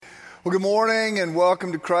Well, good morning and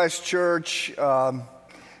welcome to Christ Church.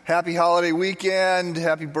 Happy holiday weekend.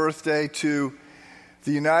 Happy birthday to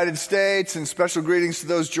the United States, and special greetings to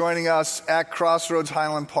those joining us at Crossroads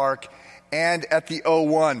Highland Park and at the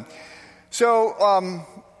O1. So,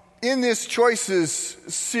 in this Choices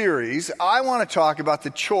series, I want to talk about the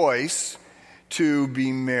choice to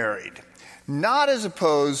be married, not as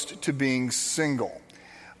opposed to being single.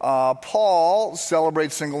 Paul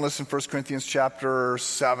celebrates singleness in 1 Corinthians chapter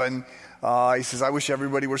 7. He says, I wish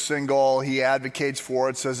everybody were single. He advocates for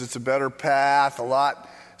it, says it's a better path, a lot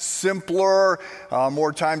simpler,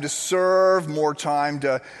 more time to serve, more time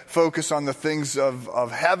to focus on the things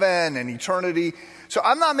of heaven and eternity. So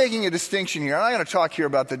I'm not making a distinction here. I'm not going to talk here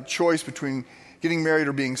about the choice between getting married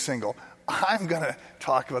or being single. I'm going to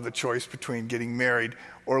talk about the choice between getting married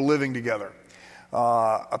or living together.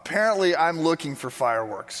 Apparently, I'm looking for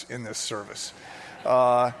fireworks in this service.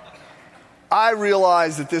 I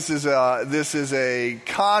realize that this is a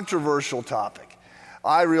controversial topic.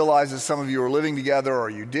 I realize that some of you are living together, or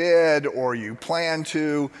you did, or you plan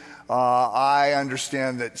to. I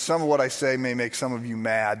understand that some of what I say may make some of you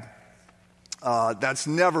mad. That's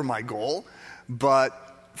never my goal,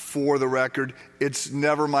 but for the record, it's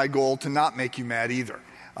never my goal to not make you mad either.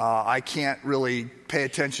 I can't really pay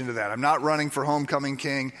attention to that. I'm not running for homecoming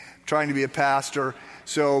king, trying to be a pastor.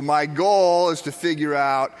 So my goal is to figure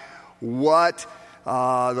out what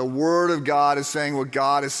the Word of God is saying, what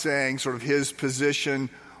God is saying, sort of His position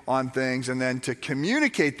on things, and then to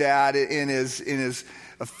communicate that in as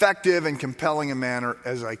effective and compelling a manner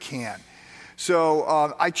as I can.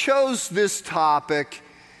 So I chose this topic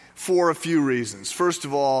for a few reasons. First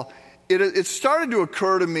of all, it started to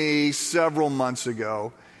occur to me several months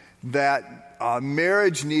ago that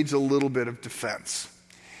marriage needs a little bit of defense.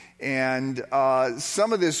 And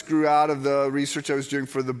some of this grew out of the research I was doing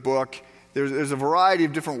for the book. There's a variety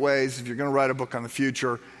of different ways, if you're going to write a book on the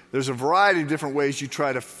future, there's a variety of different ways you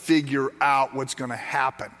try to figure out what's going to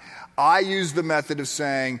happen. I use the method of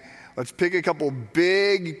saying, let's pick a couple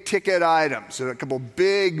big ticket items, a couple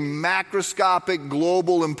big macroscopic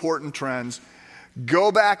global important trends,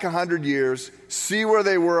 go back 100 years, see where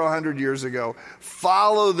they were 100 years ago,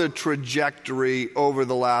 follow the trajectory over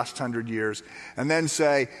the last 100 years, and then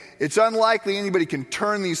say, it's unlikely anybody can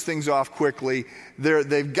turn these things off quickly.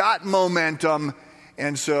 They've got momentum,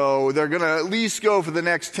 and so they're going to at least go for the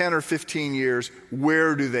next 10 or 15 years.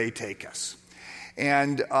 Where do they take us?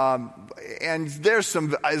 And there's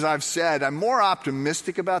some, as I've said, I'm more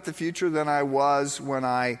optimistic about the future than I was when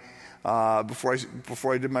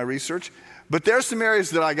before I did my research. But there's some areas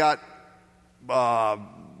that I got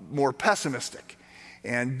more pessimistic,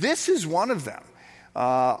 and this is one of them.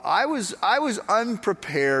 I was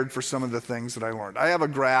unprepared for some of the things that I learned. I have a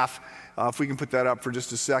graph, if we can put that up for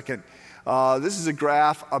just a second. This is a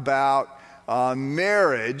graph about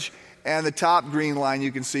marriage, and the top green line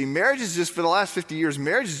you can see, marriage is just, for the last 50 years,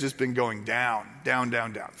 marriage has just been going down, down,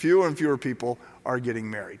 down, down. Fewer and fewer people are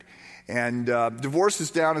getting married. And divorce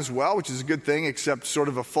is down as well, which is a good thing, except sort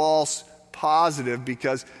of a false positive,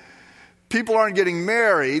 because people aren't getting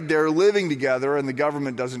married, they're living together, and the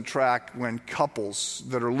government doesn't track when couples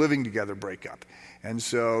that are living together break up. And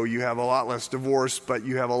so you have a lot less divorce, but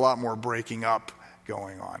you have a lot more breaking up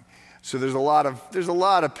going on. So there's a lot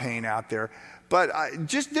of pain out there. But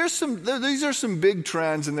these are some big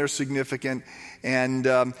trends, and they're significant.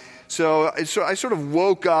 And so I sort of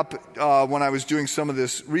woke up when I was doing some of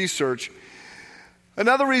this research.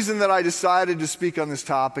 Another reason that I decided to speak on this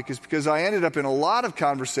topic is because I ended up in a lot of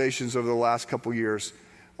conversations over the last couple years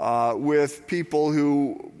with people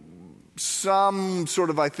who, some sort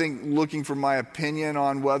of, I think, looking for my opinion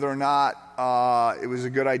on whether or not it was a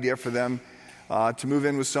good idea for them to move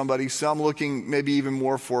in with somebody, some looking maybe even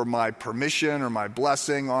more for my permission or my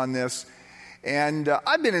blessing on this. And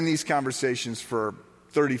I've been in these conversations for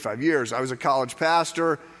 35 years. I was a college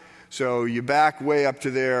pastor. So you back way up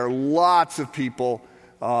to there, lots of people,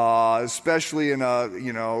 especially in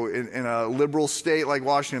a liberal state like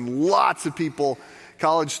Washington, lots of people,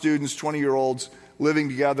 college students, 20-year-olds living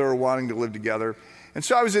together or wanting to live together. And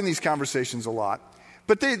so I was in these conversations a lot.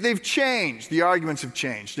 But they've changed. The arguments have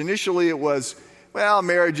changed. Initially it was, well,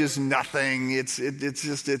 marriage is nothing. It's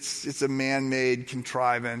a man-made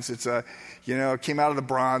contrivance. It came out of the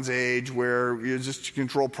Bronze Age where you just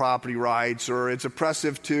control property rights, or it's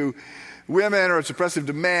oppressive to women, or it's oppressive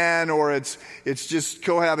to men, or it's just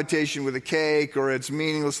cohabitation with a cake, or it's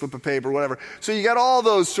meaningless slip of paper, whatever. So you got all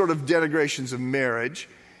those sort of denigrations of marriage.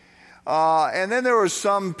 And then there were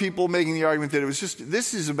some people making the argument that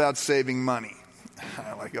this is about saving money.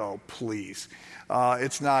 I'm like, oh, please.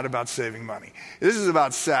 It's not about saving money. This is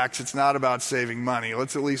about sex. It's not about saving money.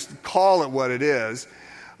 Let's at least call it what it is.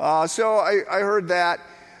 So I heard that.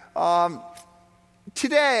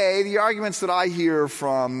 Today, the arguments that I hear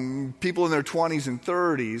from people in their 20s and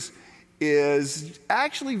 30s is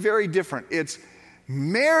actually very different. It's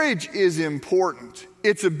marriage is important.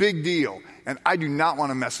 It's a big deal, and I do not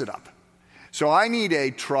want to mess it up. So I need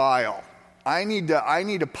a trial. I need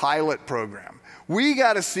a pilot program. We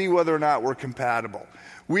got to see whether or not we're compatible.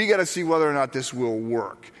 We got to see whether or not this will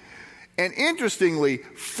work. And interestingly,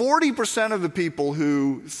 40% of the people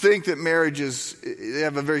who think that they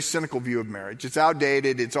have a very cynical view of marriage. It's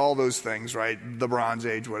outdated. It's all those things, right? The Bronze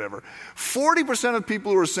Age, whatever. 40% of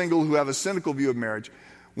people who are single who have a cynical view of marriage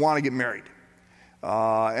want to get married.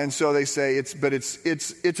 And so they say it's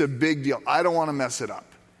a big deal. I don't want to mess it up.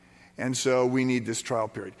 And so we need this trial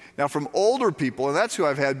period. Now, from older people, and that's who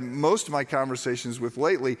I've had most of my conversations with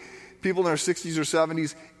lately, people in their 60s or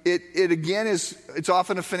 70s, it's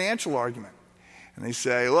often a financial argument. And they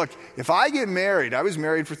say, look, if I get married, I was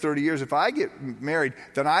married for 30 years, if I get married,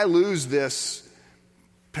 then I lose this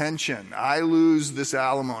pension, I lose this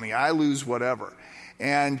alimony, I lose whatever.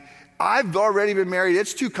 And I've already been married,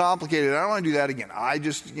 it's too complicated, I don't want to do that again.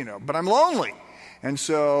 But I'm lonely. And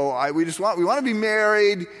so we want to be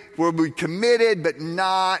married, we'll be committed, but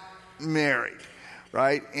not married,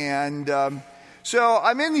 right? And so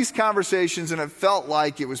I'm in these conversations, and it felt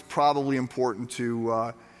like it was probably important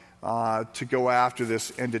to go after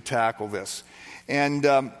this and to tackle this.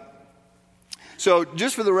 And so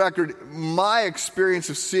just for the record, my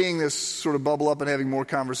experience of seeing this sort of bubble up and having more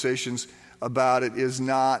conversations about it is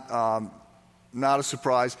not a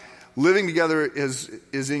surprise. Living together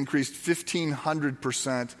is increased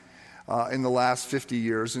 1,500% in the last 50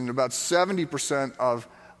 years, and about 70% of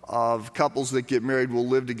couples that get married will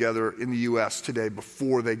live together in the U.S. today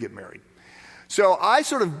before they get married. So I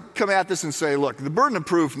sort of come at this and say, look, the burden of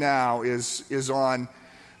proof now is on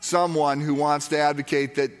someone who wants to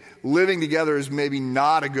advocate that living together is maybe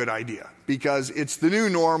not a good idea because it's the new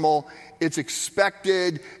normal, it's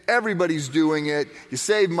expected, everybody's doing it, you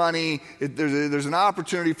save money, there's an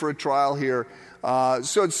opportunity for a trial here.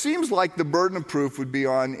 So it seems like the burden of proof would be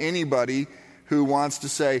on anybody who wants to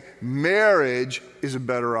say marriage is a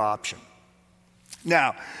better option.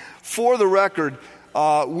 Now, for the record,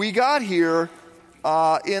 we got here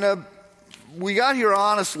honestly.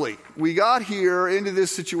 We got here into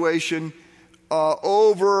this situation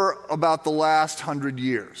over about the last 100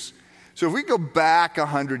 years. So if we go back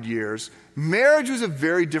 100 years, marriage was a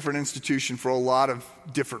very different institution for a lot of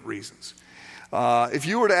different reasons. If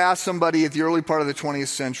you were to ask somebody at the early part of the 20th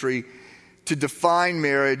century to define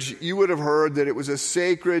marriage, you would have heard that it was a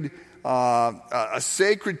sacred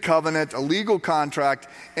covenant, a legal contract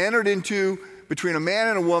entered into between a man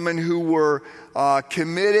and a woman who were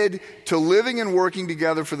committed to living and working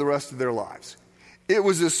together for the rest of their lives. It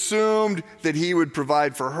was assumed that he would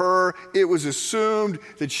provide for her. It was assumed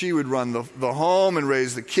that she would run the home and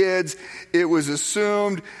raise the kids. It was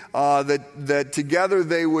assumed that together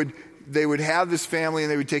they would have this family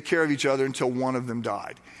and they would take care of each other until one of them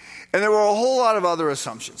died. And there were a whole lot of other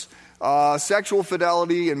assumptions. Sexual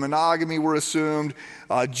fidelity and monogamy were assumed.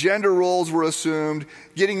 Gender roles were assumed.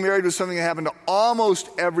 Getting married was something that happened to almost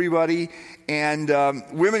everybody. And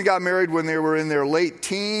women got married when they were in their late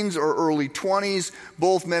teens or early 20s.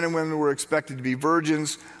 Both men and women were expected to be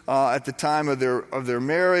virgins at the time of their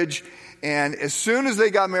marriage. And as soon as they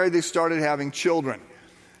got married, they started having children.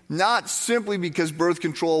 Not simply because birth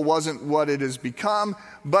control wasn't what it has become,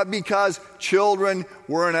 but because children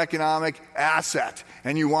were an economic asset.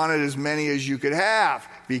 And you wanted as many as you could have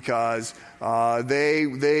because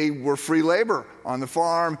they were free labor on the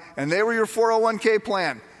farm and they were your 401k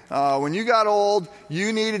plan. When you got old,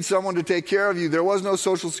 you needed someone to take care of you. There was no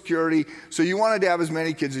Social Security, so you wanted to have as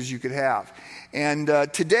many kids as you could have. And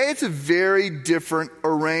today it's a very different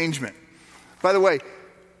arrangement. By the way,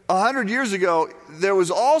 100 years ago, there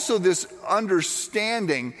was also this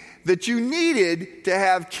understanding that you needed to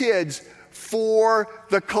have kids for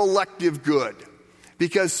the collective good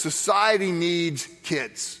because society needs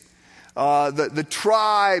kids. The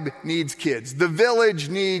tribe needs kids. The village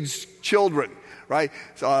needs children, right?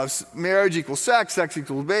 Marriage equals sex, sex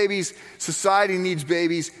equals babies. Society needs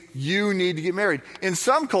babies. You need to get married. In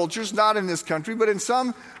some cultures, not in this country, but in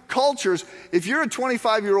some cultures, if you're a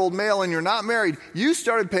 25-year-old male and you're not married, you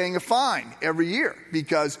started paying a fine every year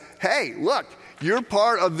because, hey, look, you're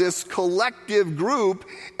part of this collective group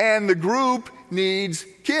and the group needs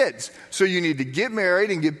kids. So you need to get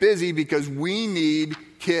married and get busy because we need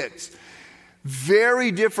kids.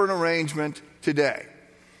 Very different arrangement today.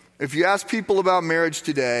 If you ask people about marriage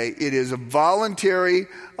today, it is a voluntary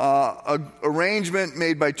arrangement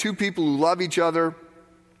made by two people who love each other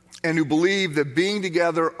and who believe that being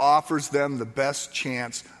together offers them the best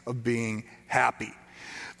chance of being happy.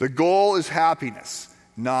 The goal is happiness,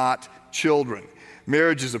 not children.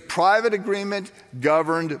 Marriage is a private agreement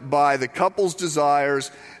governed by the couple's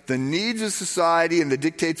desires. The needs of society and the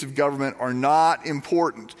dictates of government are not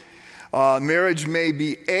important. Marriage may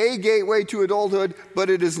be a gateway to adulthood, but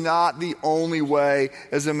it is not the only way.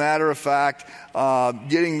 As a matter of fact,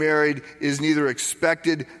 getting married is neither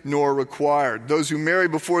expected nor required. Those who marry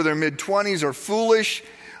before their mid-20s are foolish.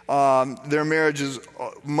 Their marriage is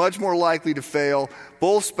much more likely to fail.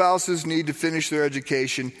 Both spouses need to finish their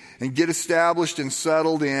education and get established and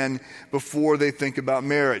settled in before they think about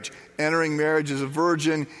marriage. Entering marriage as a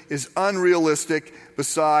virgin is unrealistic.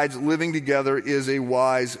 Besides, living together is a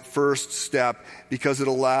wise first step because it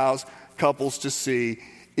allows couples to see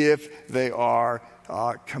if they are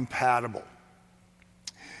compatible.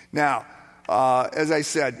 Now, as I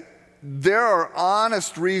said, there are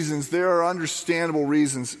honest reasons, there are understandable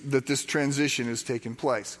reasons that this transition has taken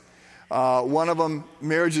place. One of them,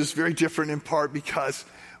 marriage is very different in part because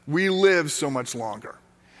we live so much longer.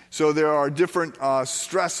 So there are different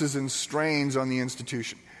stresses and strains on the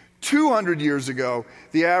institution. 200 years ago,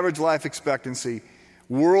 the average life expectancy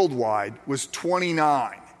worldwide was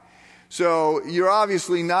 29. So you're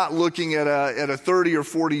obviously not looking at a 30 or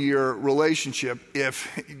 40 year relationship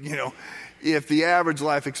if the average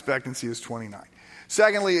life expectancy is 29.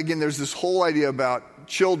 Secondly, again, there's this whole idea about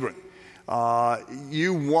children.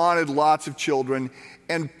 You wanted lots of children,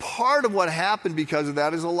 and part of what happened because of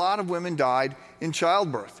that is a lot of women died in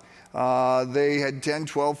childbirth. They had 10,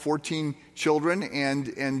 12, 14 children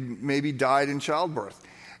and maybe died in childbirth.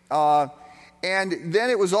 And then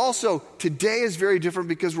it was also, today is very different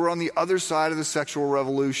because we're on the other side of the sexual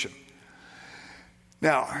revolution.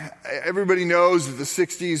 Now, everybody knows that the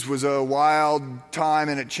 60s was a wild time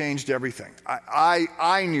and it changed everything.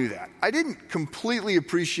 I knew that. I didn't completely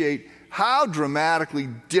appreciate how dramatically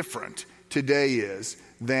different today is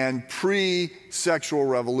than pre-sexual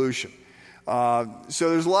revolution. So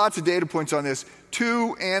there's lots of data points on this.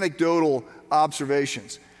 Two anecdotal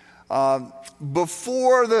observations.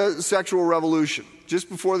 Before the sexual revolution, just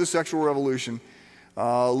before the sexual revolution,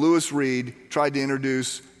 Louis Reed tried to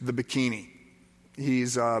introduce the bikini.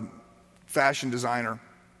 He's a fashion designer.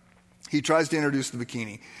 He tries to introduce the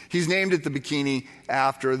bikini. He's named it the bikini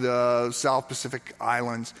after the South Pacific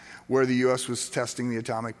Islands where the U.S. was testing the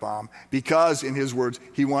atomic bomb because, in his words,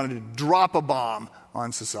 he wanted to drop a bomb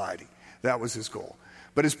on society. That was his goal.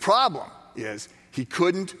 But his problem is he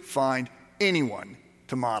couldn't find anyone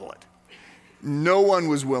to model it. No one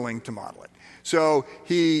was willing to model it. So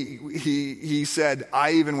he said,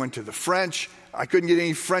 I even went to the French. I couldn't get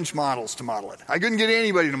any French models to model it. I couldn't get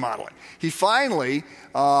anybody to model it. He finally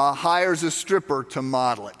hires a stripper to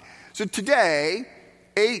model it. So today,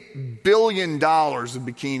 $8 billion of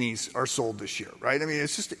bikinis are sold this year, right? I mean,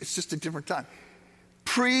 it's just a different time.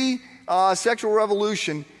 Pre-sexual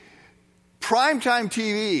revolution, primetime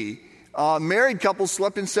TV, married couples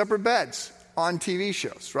slept in separate beds on TV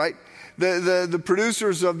shows, right? The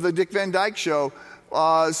producers of the Dick Van Dyke Show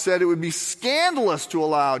said it would be scandalous to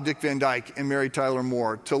allow Dick Van Dyke and Mary Tyler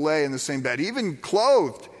Moore to lay in the same bed, even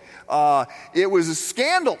clothed. It was a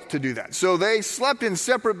scandal to do that. So they slept in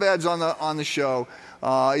separate beds on the show,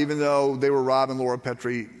 even though they were Rob and Laura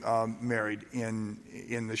Petrie married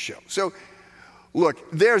in the show. So look,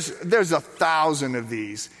 there's 1,000 of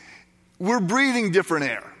these. We're breathing different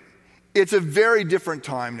air. It's a very different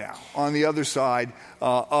time now on the other side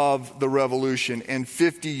of the revolution and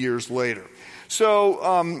 50 years later.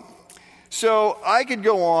 So I could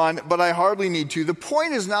go on, but I hardly need to. The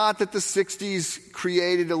point is not that the 60s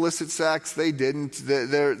created illicit sex. They didn't.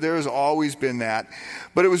 There has always been that.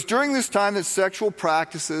 But it was during this time that sexual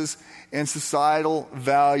practices and societal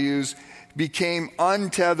values became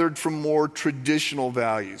untethered from more traditional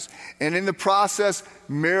values. And in the process,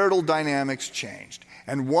 marital dynamics changed.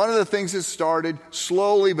 And one of the things that started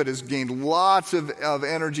slowly but has gained lots of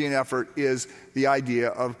energy and effort is the idea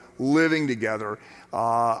of living together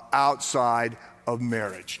outside of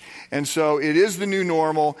marriage. And so it is the new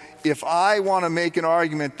normal. If I want to make an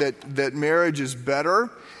argument that marriage is better,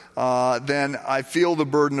 then I feel the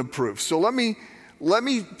burden of proof. So let me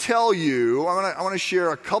tell you, I want to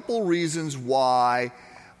share a couple reasons why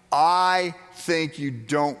I think you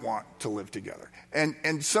don't want to live together.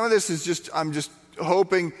 And some of this is I'm just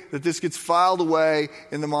hoping that this gets filed away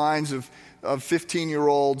in the minds of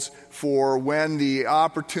 15-year-olds for when the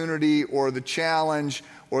opportunity or the challenge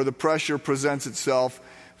or the pressure presents itself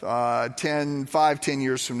 10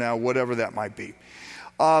 years from now, whatever that might be.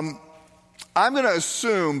 I'm going to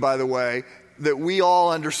assume, by the way, that we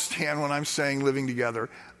all understand when I'm saying living together.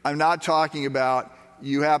 I'm not talking about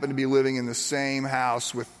you happen to be living in the same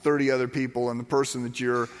house with 30 other people and the person that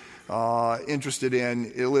you're interested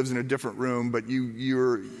in, it lives in a different room, but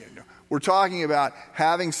we're talking about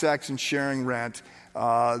having sex and sharing rent.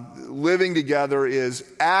 Living together is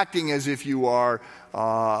acting as if you are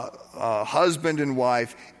husband and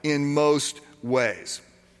wife in most ways.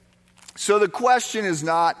 So the question is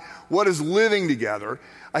not, what is living together?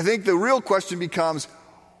 I think the real question becomes,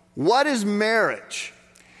 what is marriage?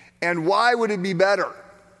 And why would it be better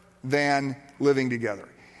than living together?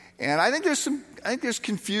 And I think there's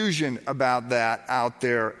confusion about that out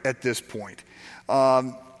there at this point.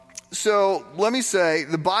 So let me say,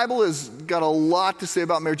 the Bible has got a lot to say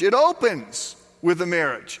about marriage. It opens with a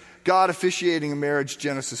marriage. God officiating a marriage,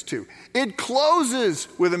 Genesis 2. It closes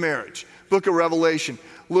with a marriage. Book of Revelation,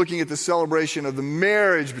 looking at the celebration of the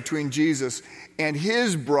marriage between Jesus and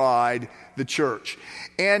his bride, the church.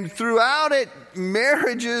 And throughout it,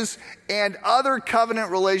 marriages and other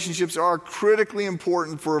covenant relationships are critically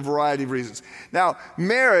important for a variety of reasons. Now,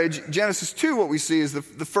 marriage, Genesis 2, what we see is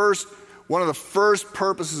one of the first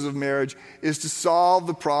purposes of marriage is to solve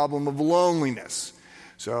the problem of loneliness.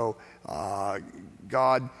 So,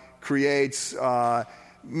 God creates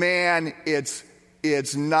man,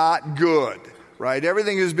 it's not good. Right?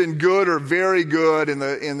 Everything has been good or very good in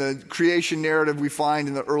the creation narrative we find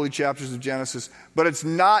in the early chapters of Genesis, but it's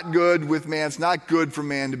not good with man. It's not good for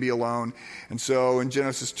man to be alone. And so in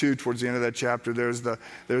Genesis 2, towards the end of that chapter, there's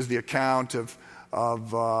the account of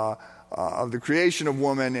the creation of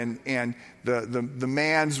woman, and the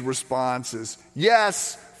man's response is,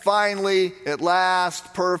 yes, finally, at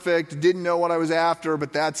last, perfect. Didn't know what I was after,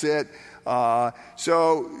 but that's it.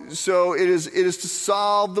 So it is to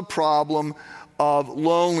solve the problem of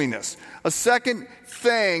loneliness. A second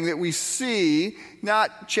thing that we see,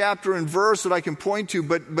 not chapter and verse that I can point to,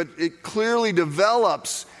 but it clearly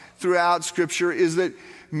develops throughout Scripture, is that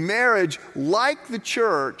marriage, like the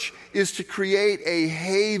church, is to create a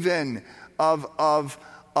haven of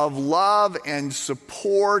love and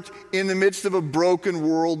support in the midst of a broken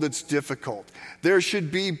world that's difficult. There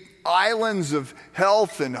should be islands of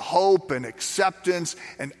health and hope and acceptance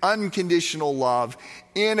and unconditional love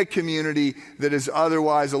in a community that is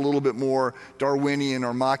otherwise a little bit more Darwinian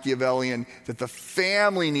or Machiavellian, that the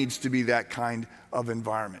family needs to be that kind of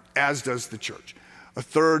environment, as does the church. A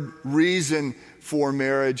third reason for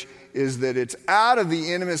marriage is that it's out of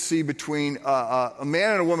the intimacy between a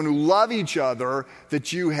man and a woman who love each other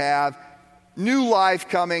that you have new life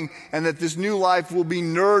coming, and that this new life will be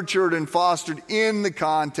nurtured and fostered in the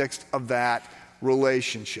context of that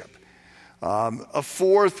relationship. A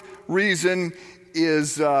fourth reason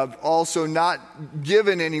is also not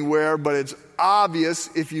given anywhere, but it's obvious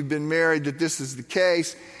if you've been married that this is the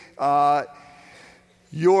case.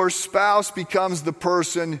 Your spouse becomes the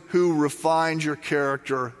person who refines your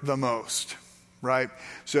character the most, right?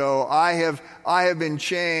 So I have been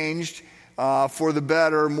changed for the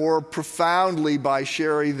better more profoundly by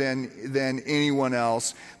Sherry than anyone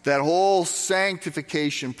else. That whole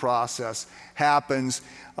sanctification process happens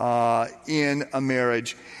in a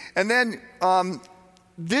marriage. And then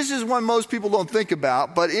this is one most people don't think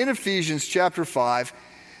about, but in Ephesians chapter 5,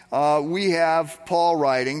 we have Paul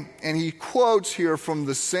writing, and he quotes here from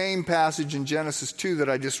the same passage in Genesis 2 that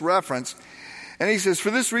I just referenced. And he says, "For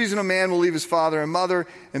this reason a man will leave his father and mother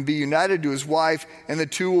and be united to his wife, and the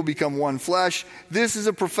two will become one flesh. This is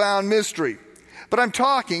a profound mystery." But I'm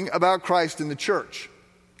talking about Christ and the church.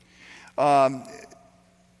 Now,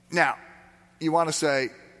 you want to say,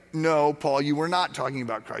 no, Paul, you were not talking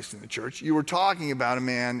about Christ and the church. You were talking about a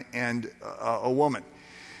man and a woman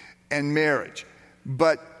and marriage.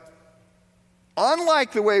 But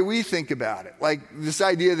unlike the way we think about it, like this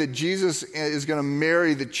idea that Jesus is going to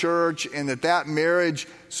marry the church and that marriage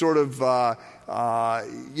sort of,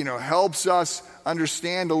 helps us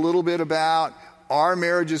understand a little bit about our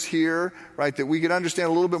marriages here, right? That we can understand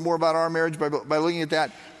a little bit more about our marriage by looking at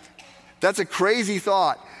that. That's a crazy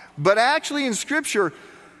thought. But actually in Scripture,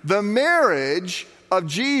 the marriage of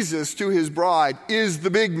Jesus to his bride is the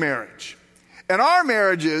big marriage. And our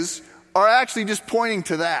marriages are actually just pointing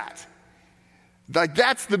to that. Like,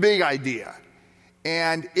 that's the big idea.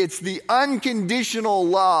 And it's the unconditional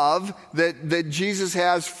love that Jesus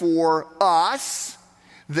has for us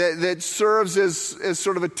that serves as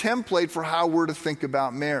sort of a template for how we're to think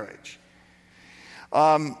about marriage.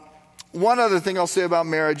 One other thing I'll say about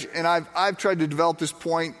marriage, and I've tried to develop this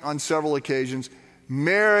point on several occasions.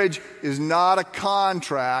 Marriage is not a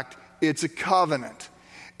contract, it's a covenant.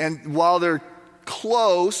 And while they're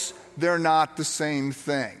close, they're not the same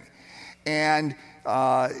thing. And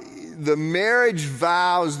the marriage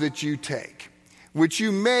vows that you take, which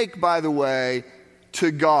you make, by the way,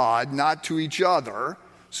 to God, not to each other.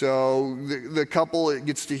 So the couple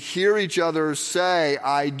gets to hear each other say,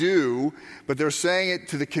 I do, but they're saying it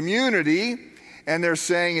to the community and they're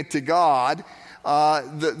saying it to God.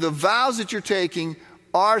 The vows that you're taking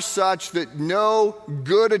are such that no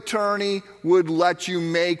good attorney would let you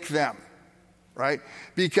make them, right?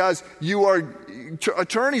 Because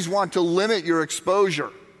attorneys want to limit your exposure.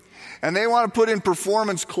 And they want to put in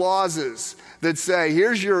performance clauses that say,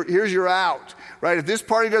 here's your out, right? If this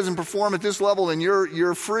party doesn't perform at this level, then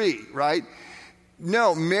you're free, right?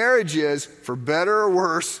 No, marriage is, for better or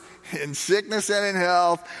worse, in sickness and in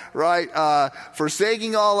health, right?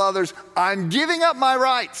 Forsaking all others, I'm giving up my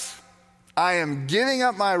rights. I am giving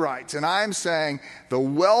up my rights. And I'm saying the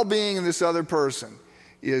well-being of this other person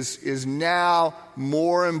is now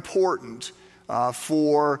more important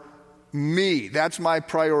for me. That's my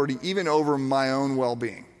priority, even over my own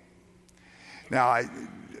well-being. Now,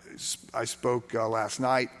 I spoke last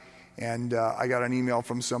night, and I got an email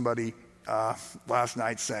from somebody last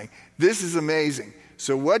night saying, this is amazing.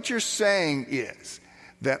 So what you're saying is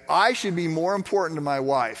that I should be more important to my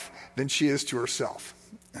wife than she is to herself.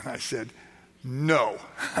 And I said, no.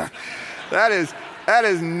 That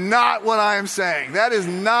is not what I am saying. That is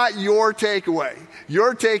not your takeaway.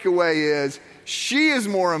 Your takeaway is she is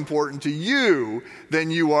more important to you than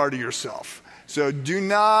you are to yourself. So do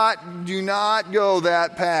not go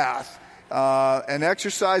that path and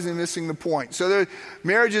exercise in missing the point. So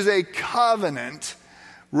marriage is a covenant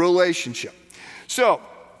relationship. So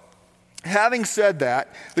having said that,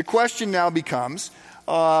 the question now becomes,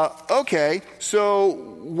 okay, so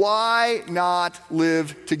why not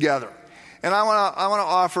live together? And I want to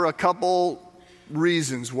offer a couple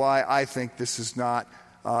reasons why I think this is not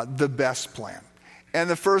the best plan. And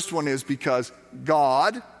the first one is because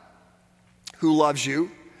God, who loves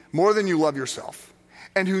you more than you love yourself,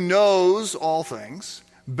 and who knows all things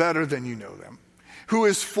better than you know them, who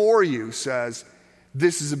is for you, says,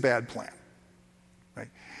 this is a bad plan. Right?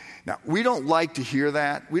 Now, we don't like to hear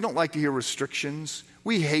that. We don't like to hear restrictions.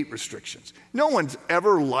 We hate restrictions. No one's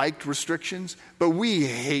ever liked restrictions, but we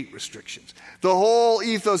hate restrictions. The whole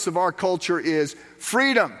ethos of our culture is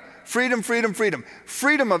freedom. Freedom, freedom, freedom.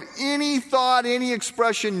 Freedom of any thought, any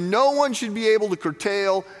expression. No one should be able to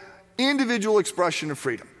curtail individual expression of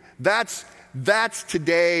freedom. That's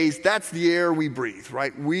the air we breathe,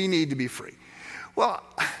 right? We need to be free. Well,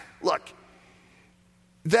 look,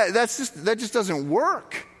 that just doesn't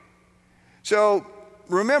work. So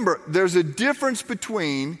remember, there's a difference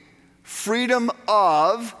between freedom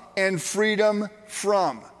of and freedom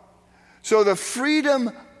from. So the freedom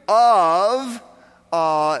of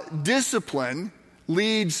discipline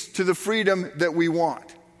leads to the freedom that we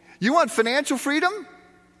want. You want financial freedom?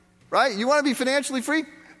 Right? You want to be financially free?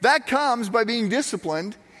 That comes by being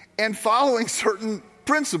disciplined and following certain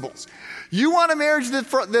principles. You want a marriage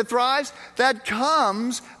that thrives? That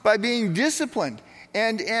comes by being disciplined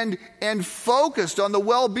and focused on the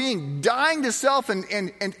well-being, dying to self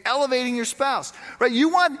and elevating your spouse. Right? You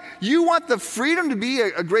want the freedom to be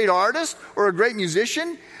a great artist or a great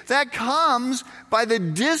musician? That comes by the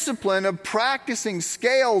discipline of practicing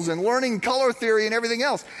scales and learning color theory and everything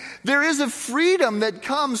else. There is a freedom that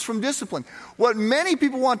comes from discipline. What many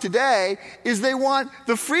people want today is they want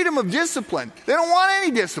the freedom of discipline. They don't want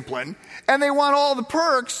any discipline, and they want all the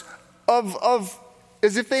perks of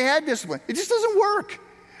as if they had discipline. It just doesn't work.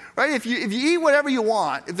 Right? If you eat whatever you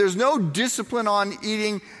want, if there's no discipline on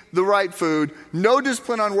eating the right food, no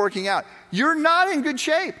discipline on working out, you're not in good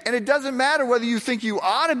shape. And it doesn't matter whether you think you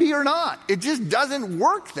ought to be or not. It just doesn't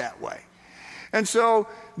work that way. And so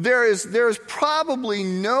there is probably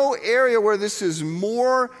no area where this is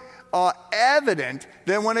more evident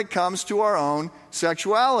than when it comes to our own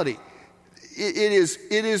sexuality. It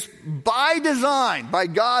is by design, by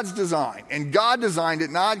God's design. And God designed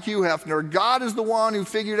it, not Hugh Hefner. God is the one who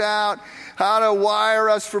figured out how to wire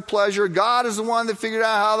us for pleasure. God is the one that figured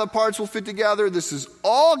out how the parts will fit together. This is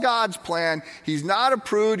all God's plan. He's not a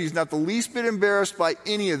prude. He's not the least bit embarrassed by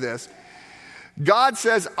any of this. God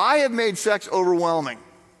says, I have made sex overwhelming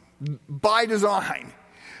by design.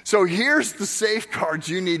 So here's the safeguards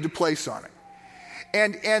you need to place on it.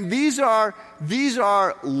 And these are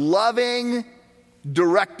loving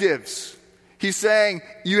directives. He's saying,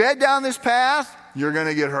 you head down this path, you're going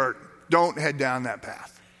to get hurt. Don't head down that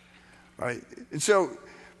path. Right? And so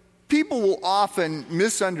people will often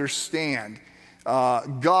misunderstand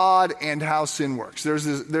God and how sin works. There's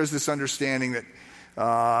this understanding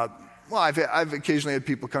that I've occasionally had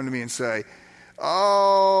people come to me and say,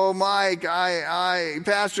 "Oh, Mike,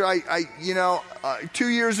 Pastor, 2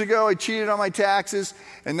 years ago I cheated on my taxes,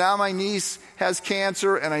 and now my niece has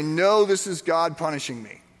cancer, and I know this is God punishing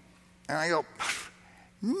me." And I go,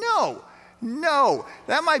 No,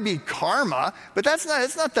 that might be karma, but that's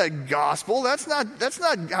not the gospel. That's not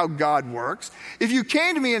how God works. If you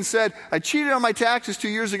came to me and said, "I cheated on my taxes 2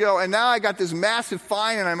 years ago, and now I got this massive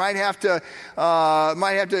fine, and I might have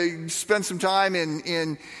to spend some time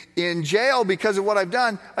in jail because of what I've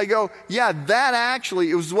done," I go, yeah, that actually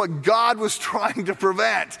it was what God was trying to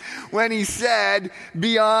prevent when he said,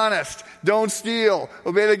 "Be honest, don't steal,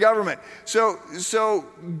 obey the government." So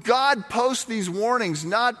God posts these warnings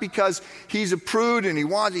not because he's a prude and he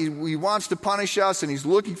wants to punish us and he's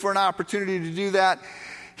looking for an opportunity to do that.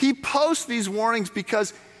 He posts these warnings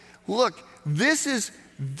because, look, this is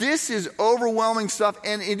overwhelming stuff,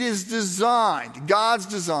 and it is designed, God's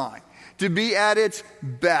design, to be at its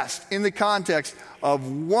best in the context of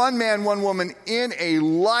one man, one woman in a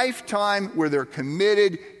lifetime where they're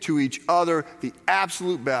committed to each other, the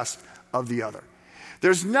absolute best of the other.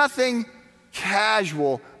 There's nothing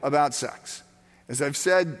casual about sex. As I've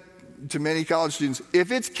said to many college students,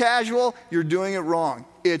 if it's casual, you're doing it wrong.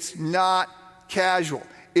 It's not casual.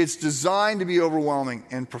 It's designed to be overwhelming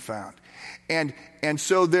and profound. And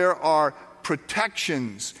so there are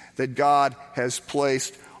protections that God has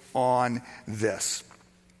placed on this.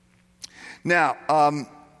 Now,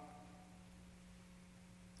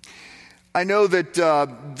 I know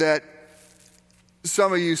that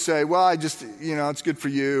some of you say, "Well, it's good for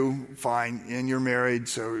you, fine, and you're married,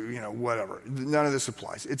 so, whatever." None of this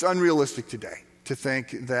applies. It's unrealistic today to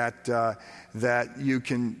think that you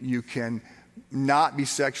can not be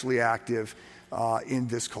sexually active in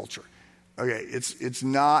this culture. Okay, it's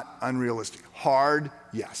not unrealistic. Hard,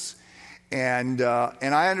 yes. And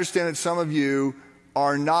I understand that some of you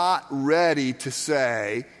are not ready to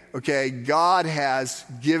say, "Okay, God has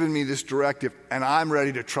given me this directive, and I'm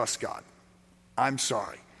ready to trust God." I'm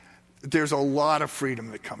sorry. There's a lot of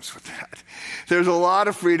freedom that comes with that. There's a lot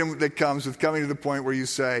of freedom that comes with coming to the point where you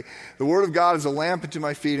say, "The Word of God is a lamp unto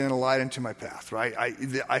my feet and a light unto my path," right?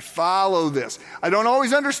 I follow this. I don't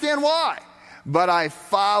always understand why, but I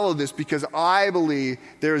follow this because I believe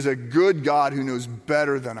there is a good God who knows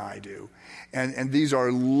better than I do. And these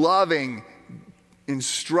are loving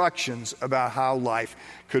instructions about how life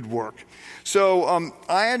could work. So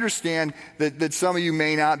I understand that some of you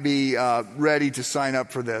may not be ready to sign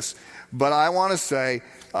up for this, but I want to say,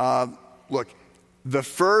 look, the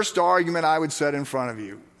first argument I would set in front of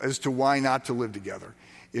you as to why not to live together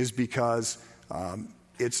is because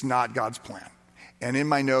it's not God's plan. And in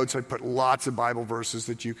my notes, I put lots of Bible verses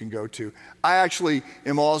that you can go to. I actually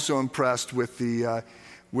am also impressed with the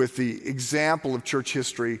example of church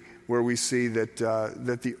history where we see that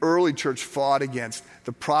the early church fought against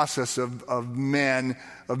the process of men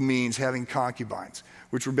of means having concubines,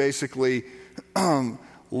 which were basically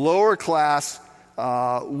lower class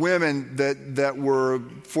women that were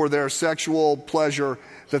for their sexual pleasure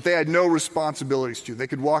that they had no responsibilities to. They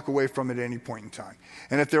could walk away from it at any point in time.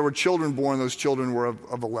 And if there were children born, those children were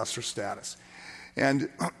of a lesser status. And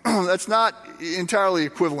that's not entirely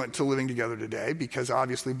equivalent to living together today because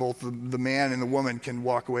obviously both the man and the woman can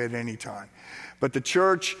walk away at any time. But the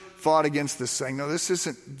church fought against this, saying, "No, this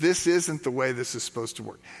isn't the way this is supposed to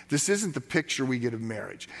work. This isn't the picture we get of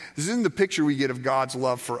marriage. This isn't the picture we get of God's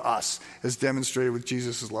love for us as demonstrated with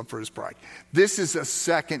Jesus' love for his bride. This is a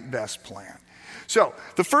second best plan." So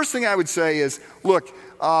the first thing I would say is, look,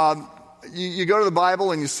 you go to the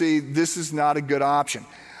Bible and you see this is not a good option.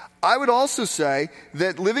 I would also say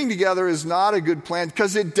that living together is not a good plan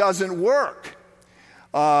because it doesn't work.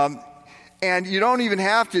 And you don't even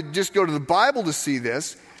have to just go to the Bible to see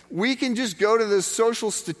this. We can just go to the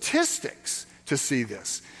social statistics to see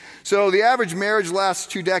this. So the average marriage lasts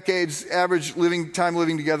 2 decades, average time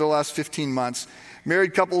living together lasts 15 months.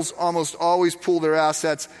 Married couples almost always pool their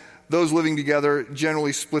assets. Those living together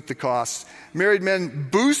generally split the costs. Married men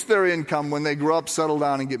boost their income when they grow up, settle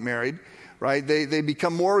down, and get married. Right? They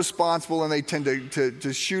become more responsible and they tend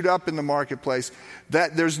to shoot up in the marketplace.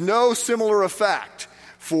 That there's no similar effect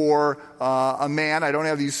for a man. I don't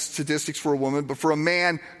have these statistics for a woman, but for a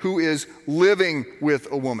man who is living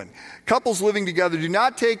with a woman. Couples living together do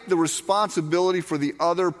not take the responsibility for the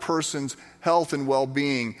other person's health and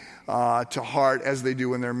well-being to heart as they do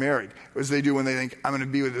when they're married, as they do when they think, "I'm going to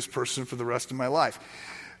be with this person for the rest of my life."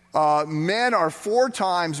 Men are 4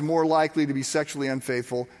 times more likely to be sexually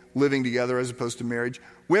unfaithful living together as opposed to marriage.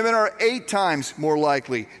 Women are 8 times more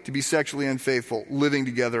likely to be sexually unfaithful living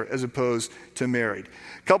together as opposed to married.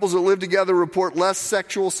 Couples that live together report less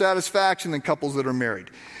sexual satisfaction than couples that are married.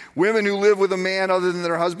 Women who live with a man other than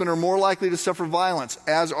their husband are more likely to suffer violence,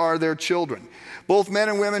 as are their children. Both men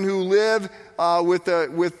and women who live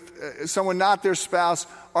with someone not their spouse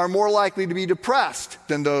are more likely to be depressed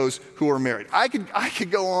than those who are married. I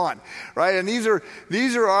could go on, right? And these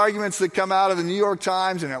are arguments that come out of the New York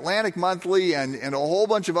Times and Atlantic Monthly and a whole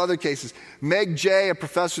bunch of other cases. Meg Jay, a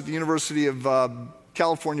professor at the University of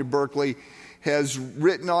California, Berkeley, has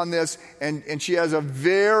written on this, and she has a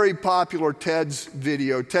very popular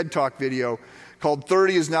TED Talk video called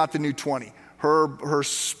 30 is Not the New 20. Her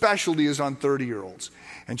specialty is on 30-year-olds.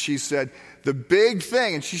 And she said, the big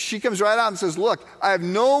thing, and she comes right out and says, look, I have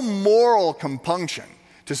no moral compunction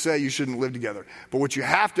to say you shouldn't live together. But what you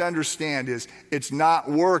have to understand is it's not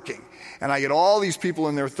working. And I get all these people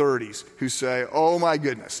in their 30s who say, oh my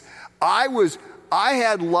goodness, I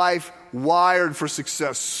had life wired for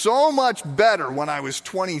success so much better when I was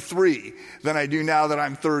 23 than I do now that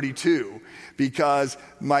I'm 32, because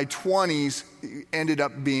my 20s ended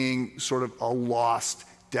up being sort of a lost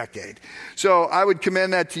decade. So I would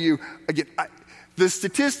commend that to you. Again, the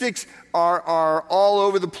statistics are all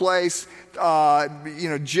over the place.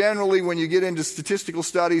 Generally when you get into statistical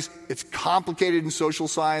studies, it's complicated in social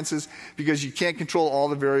sciences because you can't control all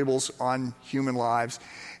the variables on human lives.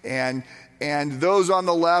 And those on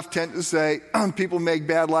the left tend to say people make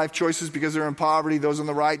bad life choices because they're in poverty. Those on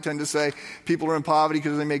the right tend to say people are in poverty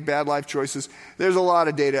because they make bad life choices. There's a lot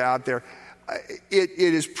of data out there. It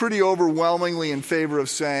is pretty overwhelmingly in favor of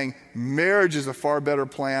saying marriage is a far better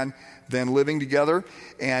plan than living together.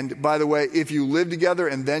 And by the way, if you live together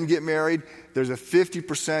and then get married, there's a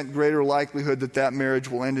 50% greater likelihood that marriage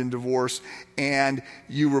will end in divorce, and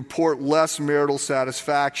you report less marital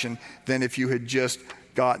satisfaction than if you had just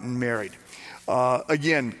gotten married.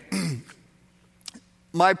 Again,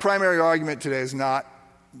 my primary argument today is not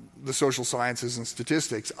the social sciences and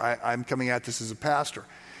statistics. I'm coming at this as a pastor.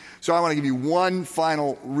 So I want to give you one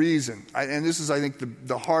final reason, and this is, I think,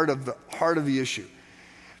 the heart of the issue.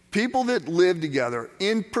 People that live together,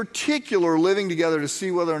 in particular living together to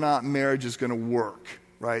see whether or not marriage is going to work,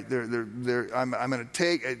 right? I'm going to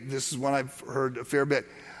take, this is one I've heard a fair bit,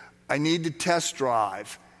 I need to test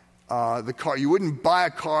drive the car. You wouldn't buy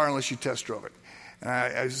a car unless you test drove it. And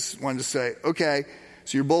I just wanted to say, okay,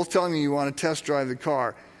 so you're both telling me you want to test drive the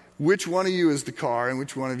car. Which one of you is the car and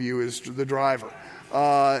which one of you is the driver?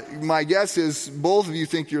 My guess is both of you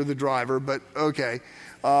think you're the driver, but okay.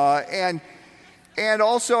 And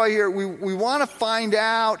also I hear we want to find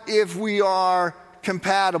out if we are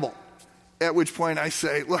compatible, at which point I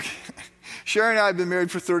say, look, Sherry and I have been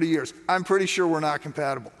married for 30 years. I'm pretty sure we're not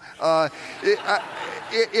compatible.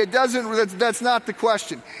 It doesn't, that's not the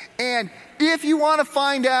question. And if you want to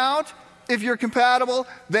find out if you're compatible,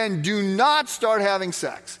 then do not start having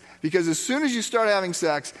sex. Because as soon as you start having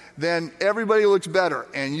sex, then everybody looks better.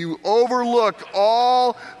 And you overlook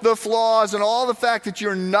all the flaws and all the fact that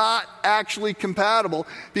you're not actually compatible,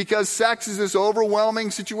 because sex is this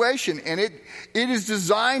overwhelming situation. And it is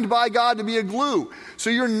designed by God to be a glue.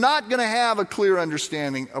 So you're not going to have a clear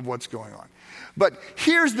understanding of what's going on. But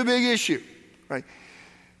here's the big issue, right?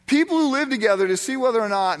 People who live together to see whether or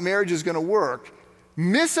not marriage is going to work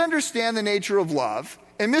misunderstand the nature of love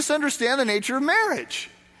and misunderstand the nature of marriage.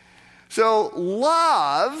 So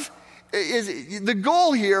love is the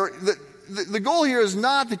goal here. The goal here is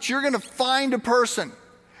not that you're going to find a person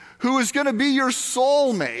who is going to be your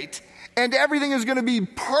soulmate and everything is going to be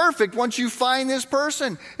perfect once you find this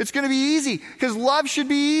person. It's going to be easy because love should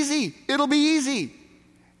be easy. It'll be easy.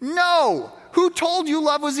 No. Who told you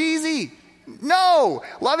love was easy? No.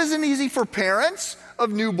 Love isn't easy for parents of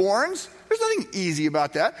newborns. There's nothing easy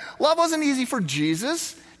about that. Love wasn't easy for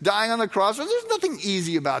Jesus dying on the cross. There's nothing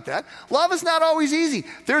easy about that. Love is not always easy.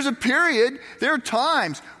 There are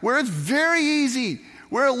times where it's very easy,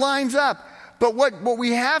 where it lines up. But what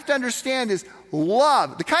we have to understand is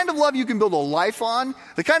love, the kind of love you can build a life on,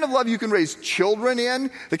 the kind of love you can raise children in,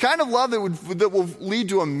 the kind of love that will lead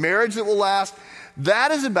to a marriage that will last, that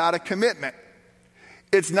is about a commitment.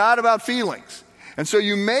 It's not about feelings. And so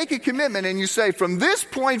you make a commitment and you say, from this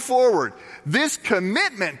point forward, this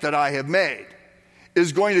commitment that I have made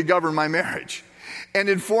is going to govern my marriage and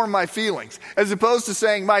inform my feelings, as opposed to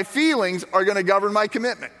saying my feelings are going to govern my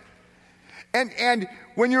commitment. And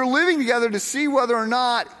when you're living together to see whether or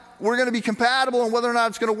not we're going to be compatible and whether or not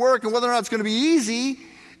it's going to work and whether or not it's going to be easy,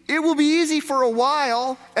 it will be easy for a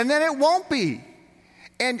while and then it won't be.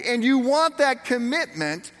 And you want that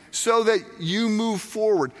commitment so that you move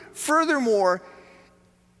forward. Furthermore,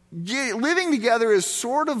 living together is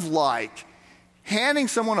sort of like handing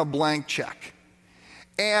someone a blank check.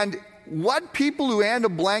 And what people who hand a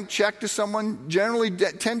blank check to someone generally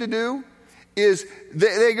tend to do is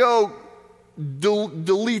they go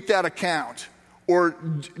delete that account or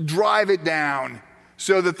drive it down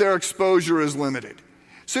so that their exposure is limited.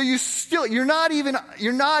 So you're not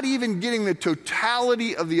even getting the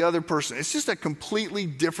totality of the other person. It's just a completely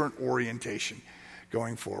different orientation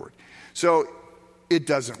going forward. So it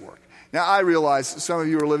doesn't work. Now I realize some of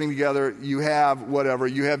you are living together, you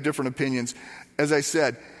have different opinions. As I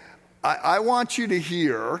said, I want you to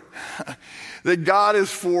hear that God is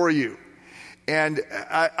for you. And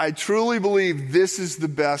I truly believe this is the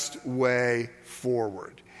best way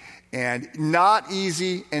forward. And not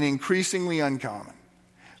easy and increasingly uncommon.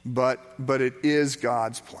 But it is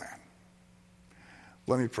God's plan.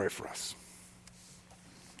 Let me pray for us.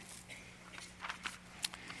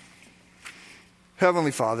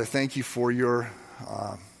 Heavenly Father, thank you for your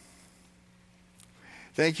word.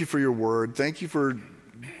 Thank you for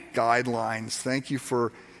guidelines. Thank you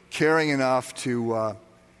for caring enough to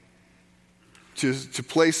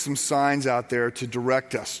place some signs out there to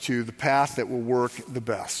direct us to the path that will work the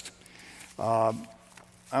best. I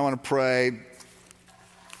want to pray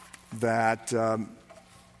that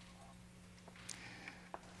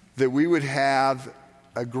we would have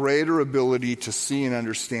a greater ability to see and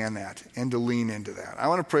understand that and to lean into that. I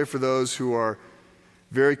want to pray for those who are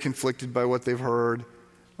very conflicted by what they've heard.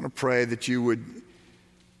 I want to pray that you would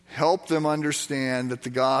help them understand that the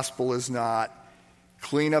gospel is not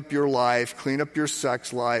clean up your life, clean up your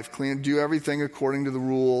sex life, do everything according to the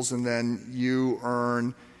rules, and then you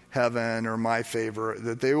earn heaven or my favor.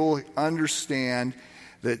 That they will understand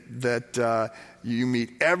that you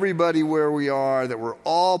meet everybody where we are, that we're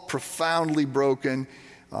all profoundly broken.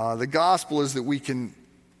 The gospel is that we're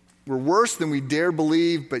worse than we dare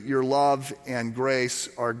believe, but your love and grace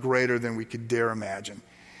are greater than we could dare imagine.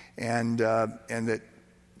 And that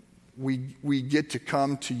we get to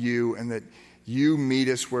come to you, and that you meet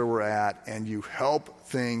us where we're at, and you help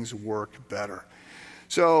things work better.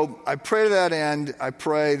 So I pray to that end. I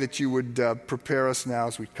pray that you would prepare us now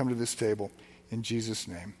as we come to this table. In Jesus'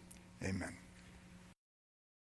 name, amen.